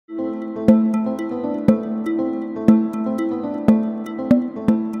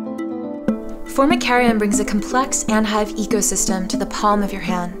Formicarium brings a complex ant-hive ecosystem to the palm of your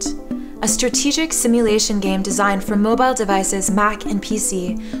hand. A strategic simulation game designed for mobile devices Mac and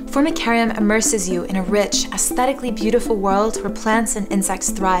PC, Formicarium immerses you in a rich, aesthetically beautiful world where plants and insects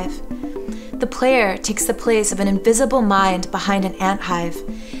thrive. The player takes the place of an invisible mind behind an ant hive,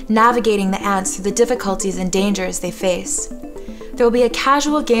 navigating the ants through the difficulties and dangers they face. There will be a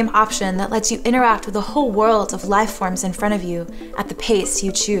casual game option that lets you interact with the whole world of life forms in front of you at the pace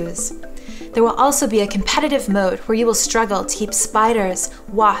you choose. There will also be a competitive mode where you will struggle to keep spiders,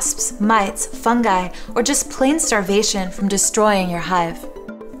 wasps, mites, fungi, or just plain starvation from destroying your hive.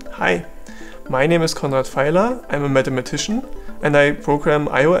 Hi, my name is Konrad Feiler. I'm a mathematician and I program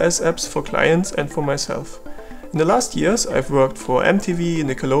iOS apps for clients and for myself. In the last years I've worked for MTV,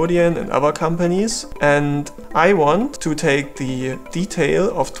 Nickelodeon and other companies, and I want to take the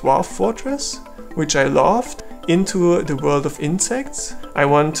detail of Dwarf Fortress, which I loved, into the world of insects. I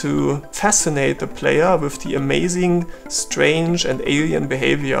want to fascinate the player with the amazing, strange and alien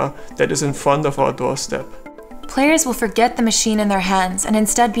behavior that is in front of our doorstep. Players will forget the machine in their hands and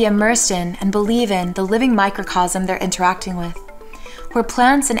instead be immersed in and believe in the living microcosm they're interacting with, where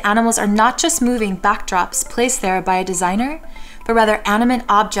plants and animals are not just moving backdrops placed there by a designer, but rather animate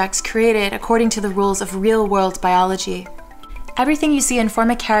objects created according to the rules of real-world biology. Everything you see in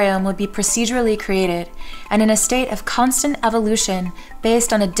Formicarium will be procedurally created and in a state of constant evolution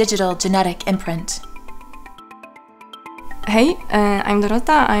based on a digital genetic imprint. Hey, I'm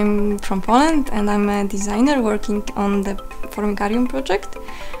Dorota, I'm from Poland and I'm a designer working on the Formicarium project,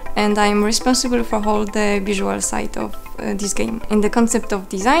 and I'm responsible for all the visual side of this game. In the concept of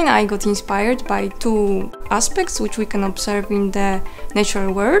design, I got inspired by two aspects which we can observe in the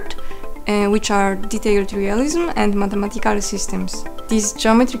natural world, which are detailed realism and mathematical systems. This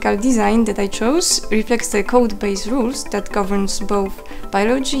geometrical design that I chose reflects the code-based rules that governs both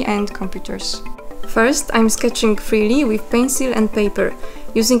biology and computers. First, I'm sketching freely with pencil and paper,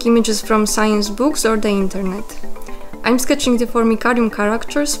 using images from science books or the internet. I'm sketching the Formicarium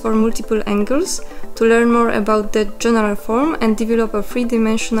characters from multiple angles to learn more about the general form and develop a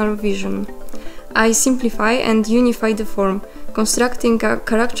three-dimensional vision. I simplify and unify the form, constructing a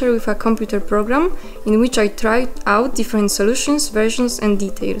character with a computer program in which I try out different solutions, versions and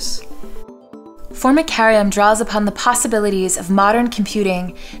details. Formicarium draws upon the possibilities of modern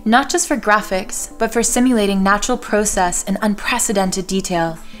computing, not just for graphics, but for simulating natural process in unprecedented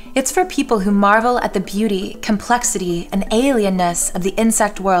detail. It's for people who marvel at the beauty, complexity, and alienness of the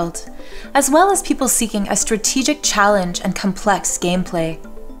insect world, as well as people seeking a strategic challenge and complex gameplay.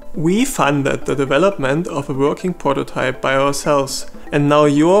 We funded the development of a working prototype by ourselves, and now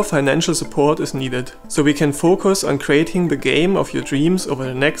your financial support is needed, so we can focus on creating the game of your dreams over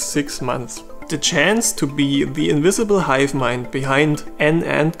the next 6 months. The chance to be the invisible hive mind behind an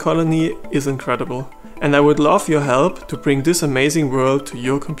ant colony is incredible, and I would love your help to bring this amazing world to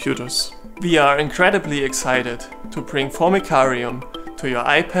your computers. We are incredibly excited to bring Formicarium to your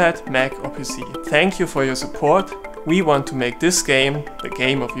iPad, Mac or PC. Thank you for your support. We want to make this game the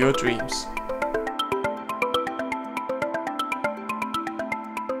game of your dreams.